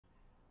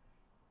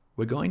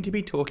We're going to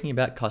be talking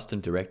about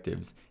custom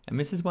directives, and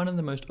this is one of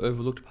the most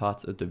overlooked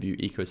parts of the Vue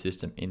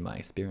ecosystem in my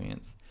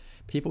experience.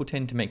 People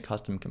tend to make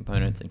custom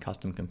components and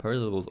custom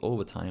composables all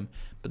the time,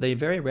 but they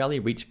very rarely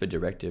reach for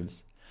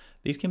directives.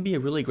 These can be a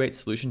really great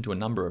solution to a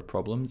number of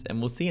problems, and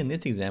we'll see in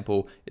this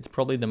example, it's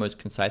probably the most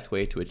concise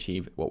way to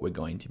achieve what we're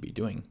going to be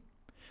doing.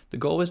 The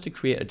goal is to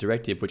create a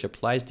directive which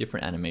applies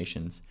different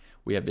animations.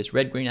 We have this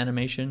red-green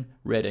animation,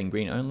 red and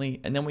green only,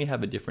 and then we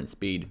have a different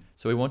speed.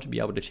 So we want to be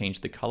able to change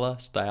the color,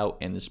 style,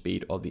 and the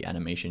speed of the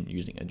animation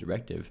using a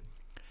directive.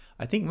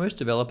 I think most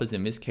developers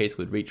in this case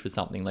would reach for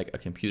something like a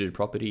computed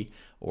property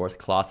or a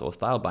class or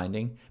style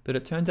binding, but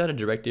it turns out a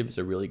directive is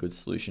a really good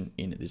solution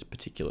in this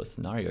particular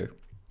scenario.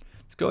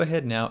 Let's go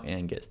ahead now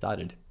and get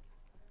started.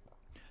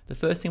 The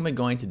first thing we're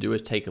going to do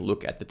is take a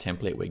look at the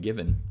template we're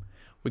given.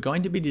 We're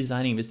going to be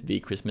designing this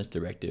vChristmas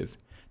directive.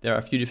 There are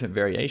a few different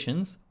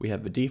variations. We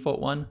have the default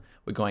one.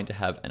 We're going to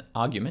have an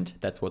argument,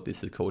 that's what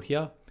this is called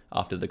here,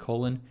 after the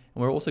colon,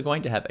 and we're also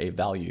going to have a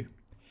value.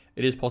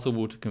 It is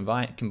possible to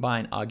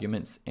combine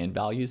arguments and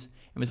values,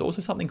 and there's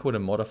also something called a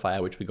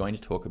modifier, which we're going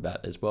to talk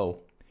about as well.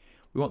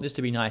 We want this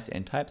to be nice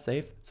and type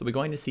safe, so we're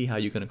going to see how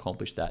you can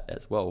accomplish that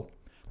as well.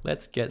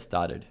 Let's get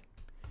started.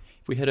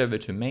 If we head over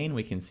to main,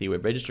 we can see we're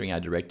registering our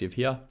directive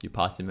here. You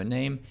pass in the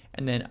name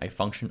and then a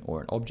function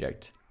or an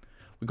object.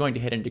 We're going to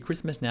head into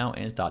Christmas now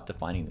and start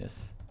defining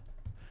this.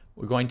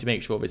 We're going to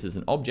make sure this is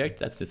an object.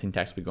 That's the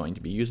syntax we're going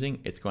to be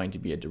using. It's going to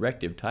be a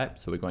directive type,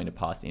 so we're going to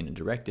pass in a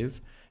directive.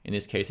 In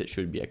this case, it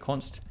should be a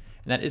const,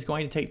 and that is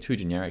going to take two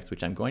generics,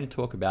 which I'm going to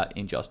talk about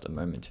in just a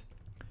moment.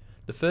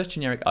 The first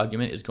generic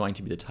argument is going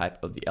to be the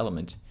type of the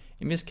element.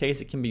 In this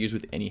case, it can be used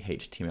with any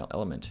HTML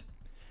element.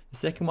 The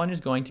second one is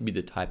going to be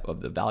the type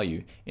of the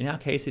value. In our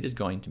case, it is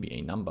going to be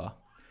a number.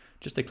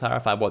 Just to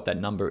clarify what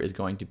that number is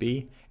going to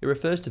be, it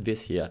refers to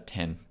this here,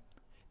 10.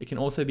 It can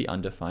also be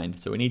undefined,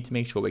 so we need to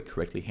make sure we're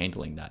correctly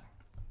handling that.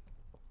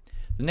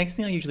 The next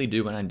thing I usually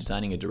do when I'm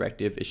designing a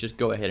directive is just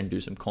go ahead and do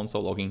some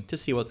console logging to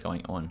see what's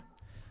going on.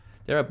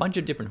 There are a bunch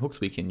of different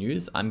hooks we can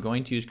use. I'm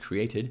going to use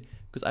created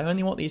because I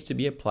only want these to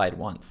be applied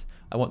once.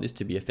 I want this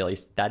to be a fairly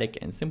static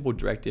and simple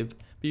directive,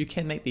 but you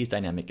can make these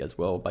dynamic as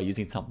well by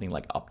using something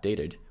like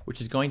updated,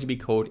 which is going to be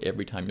called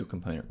every time your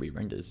component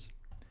re-renders.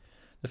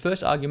 The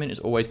first argument is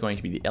always going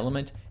to be the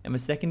element, and the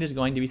second is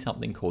going to be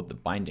something called the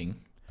binding.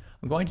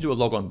 I'm going to do a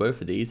log on both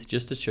of these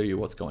just to show you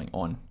what's going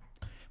on.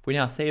 If we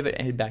now save it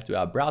and head back to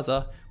our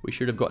browser, we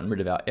should have gotten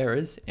rid of our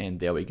errors, and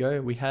there we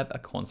go, we have a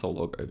console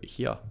log over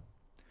here.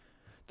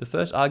 The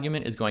first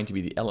argument is going to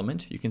be the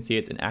element. You can see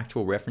it's an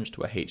actual reference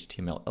to a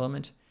HTML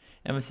element,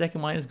 and the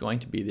second one is going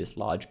to be this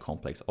large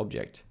complex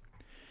object.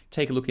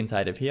 Take a look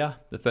inside of here.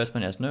 The first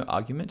one has no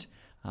argument,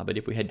 but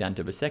if we head down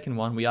to the second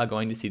one, we are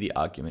going to see the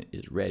argument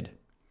is red.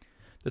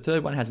 The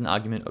third one has an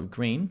argument of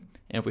green,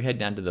 and if we head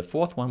down to the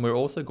fourth one, we're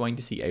also going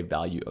to see a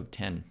value of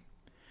 10.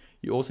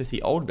 You also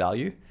see old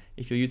value.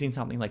 If you're using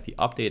something like the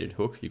updated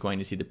hook, you're going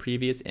to see the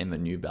previous and the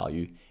new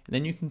value, and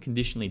then you can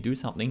conditionally do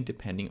something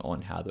depending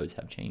on how those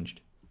have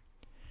changed.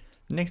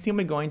 The next thing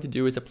we're going to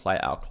do is apply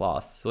our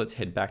class. So let's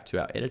head back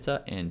to our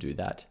editor and do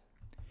that.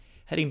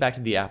 Heading back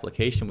to the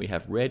application, we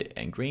have red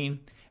and green.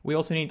 We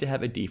also need to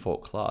have a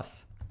default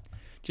class.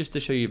 Just to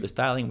show you the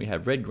styling, we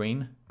have red,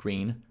 green,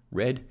 green,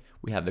 red.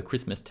 We have the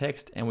Christmas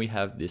text, and we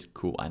have this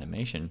cool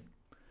animation.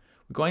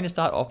 We're going to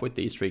start off with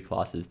these three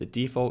classes, the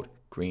default,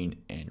 green,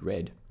 and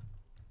red.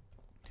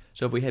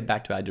 So if we head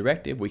back to our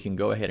directive, we can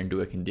go ahead and do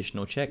a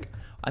conditional check.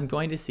 I'm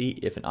going to see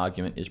if an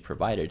argument is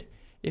provided.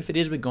 If it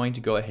is, we're going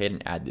to go ahead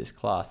and add this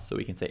class. So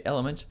we can say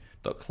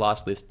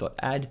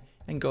element.classlist.add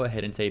and go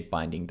ahead and say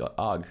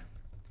binding.arg.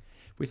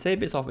 If we save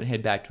this off and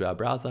head back to our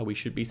browser, we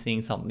should be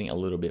seeing something a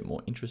little bit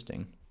more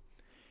interesting.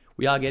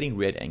 We are getting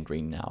red and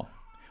green now.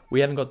 We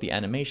haven't got the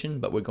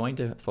animation, but we're going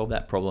to solve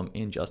that problem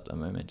in just a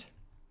moment.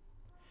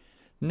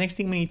 The next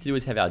thing we need to do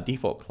is have our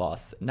default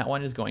class, and that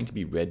one is going to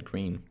be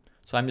red-green.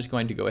 So I'm just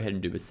going to go ahead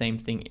and do the same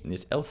thing in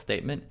this else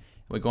statement.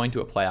 We're going to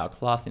apply our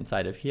class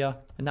inside of here,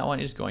 and that one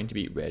is going to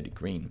be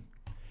red-green.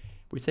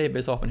 If we save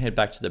this off and head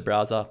back to the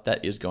browser,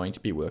 that is going to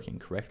be working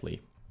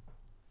correctly.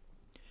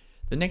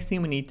 The next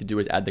thing we need to do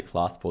is add the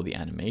class for the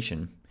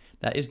animation.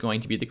 That is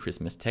going to be the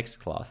Christmas text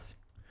class.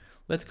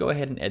 Let's go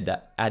ahead and add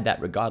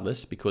that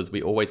regardless, because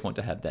we always want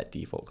to have that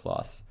default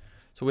class.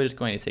 So we're just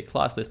going to say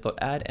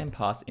classlist.add and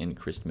pass in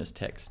Christmas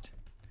text.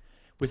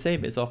 We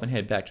save this off and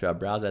head back to our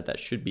browser. That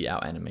should be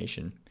our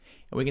animation.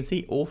 And we can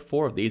see all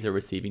four of these are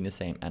receiving the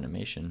same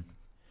animation.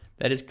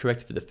 That is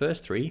correct for the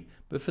first three,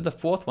 but for the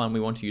fourth one, we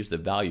want to use the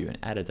value and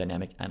add a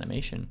dynamic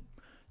animation.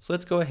 So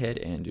let's go ahead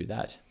and do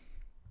that.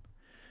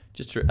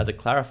 Just as a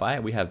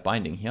clarifier, we have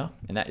binding here,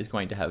 and that is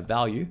going to have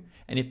value.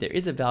 And if there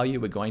is a value,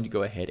 we're going to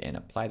go ahead and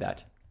apply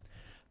that.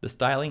 The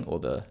styling or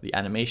the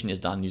animation is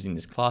done using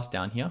this class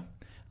down here.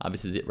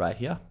 This is it right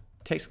here.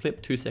 Text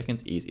clip 2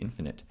 seconds is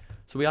infinite.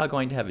 So we are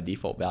going to have a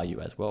default value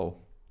as well.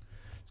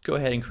 Let's go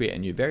ahead and create a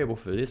new variable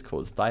for this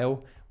called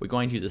style. We're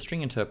going to use a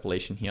string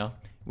interpolation here.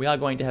 We are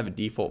going to have a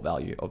default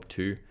value of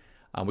 2.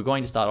 We're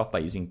going to start off by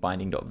using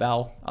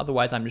binding.val.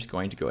 Otherwise, I'm just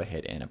going to go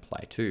ahead and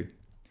apply 2.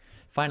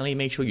 Finally,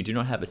 make sure you do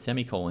not have a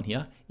semicolon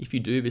here. If you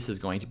do, this is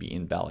going to be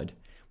invalid.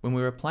 When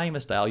we're applying the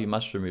style, you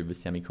must remove the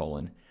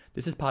semicolon.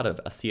 This is part of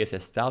a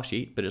CSS style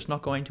sheet, but it's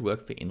not going to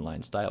work for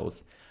inline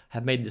styles. I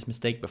have made this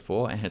mistake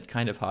before and it's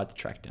kind of hard to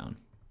track down.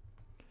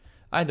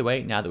 Either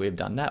way, now that we've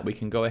done that, we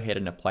can go ahead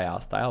and apply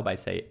our style by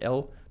say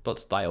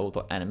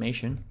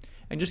l.style.animation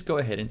and just go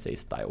ahead and say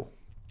style.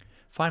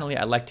 Finally,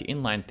 I like to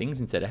inline things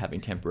instead of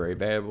having temporary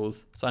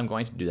variables, so I'm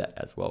going to do that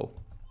as well.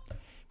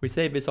 If we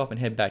save this off and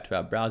head back to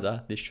our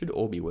browser, this should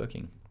all be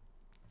working.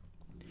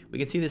 We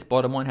can see this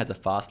bottom one has a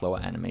far slower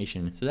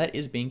animation, so that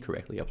is being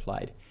correctly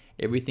applied.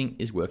 Everything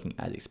is working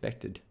as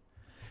expected.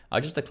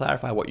 Just to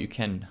clarify what you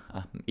can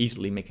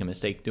easily make a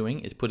mistake doing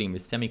is putting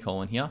this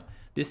semicolon here.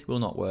 This will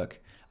not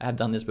work. I have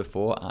done this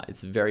before.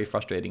 It's very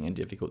frustrating and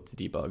difficult to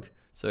debug.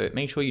 So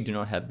make sure you do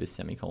not have this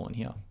semicolon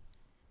here.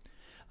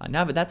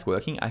 Now that that's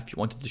working, I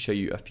wanted to show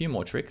you a few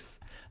more tricks.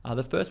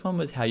 The first one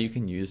was how you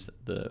can use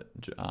the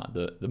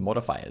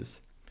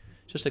modifiers.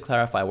 Just to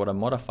clarify what a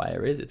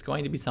modifier is, it's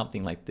going to be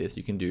something like this.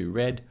 You can do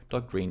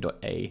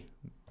red.green.a,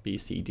 b,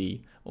 c,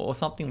 d, or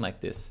something like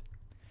this.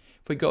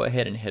 If we go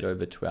ahead and head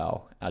over to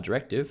our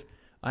directive,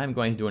 I am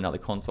going to do another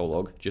console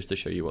log just to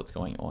show you what's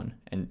going on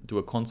and do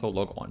a console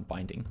log on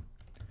binding.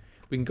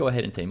 We can go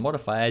ahead and say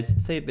modifiers,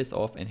 save this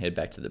off and head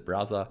back to the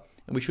browser,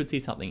 and we should see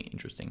something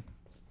interesting.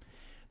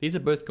 These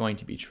are both going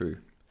to be true.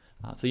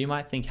 So you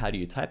might think, how do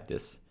you type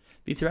this?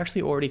 These are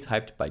actually already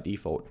typed by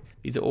default.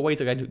 These are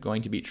always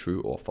going to be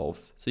true or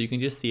false. So you can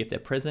just see if they're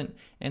present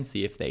and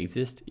see if they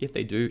exist. If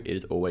they do, it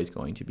is always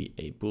going to be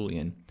a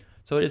Boolean.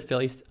 So it is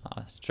fairly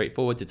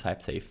straightforward to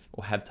type safe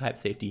or have type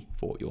safety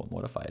for your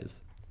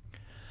modifiers.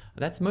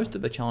 That's most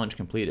of the challenge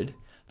completed.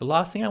 The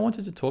last thing I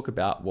wanted to talk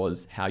about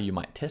was how you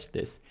might test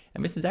this.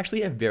 And this is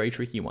actually a very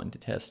tricky one to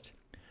test.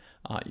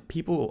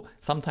 People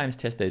sometimes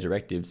test their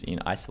directives in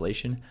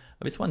isolation.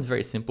 This one's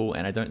very simple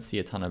and I don't see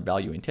a ton of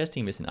value in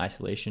testing this in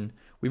isolation.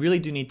 We really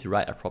do need to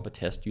write a proper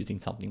test using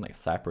something like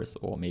Cypress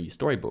or maybe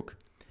Storybook.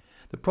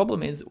 The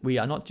problem is we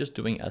are not just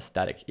doing a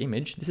static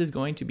image, this is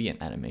going to be an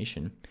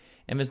animation.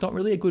 And there's not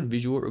really a good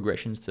visual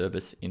regression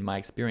service in my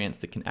experience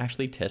that can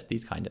actually test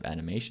these kind of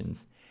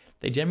animations.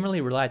 They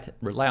generally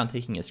rely on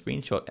taking a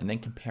screenshot and then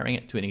comparing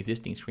it to an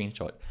existing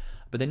screenshot,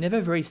 but they're never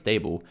very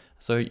stable.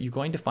 So you're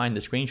going to find the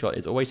screenshot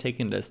is always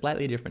taken at a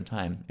slightly different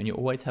time and you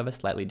always have a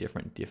slightly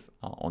different diff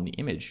on the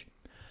image.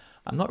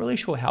 I'm not really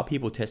sure how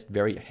people test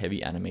very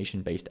heavy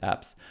animation based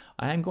apps.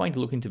 I am going to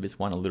look into this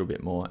one a little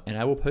bit more and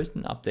I will post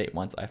an update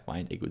once I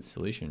find a good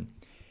solution.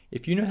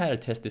 If you know how to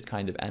test this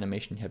kind of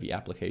animation heavy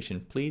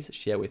application, please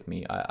share with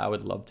me. I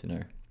would love to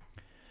know.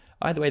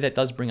 Either way, that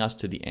does bring us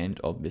to the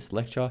end of this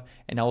lecture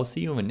and I will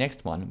see you in the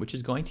next one, which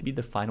is going to be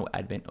the final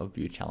Advent of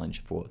Vue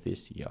challenge for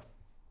this year.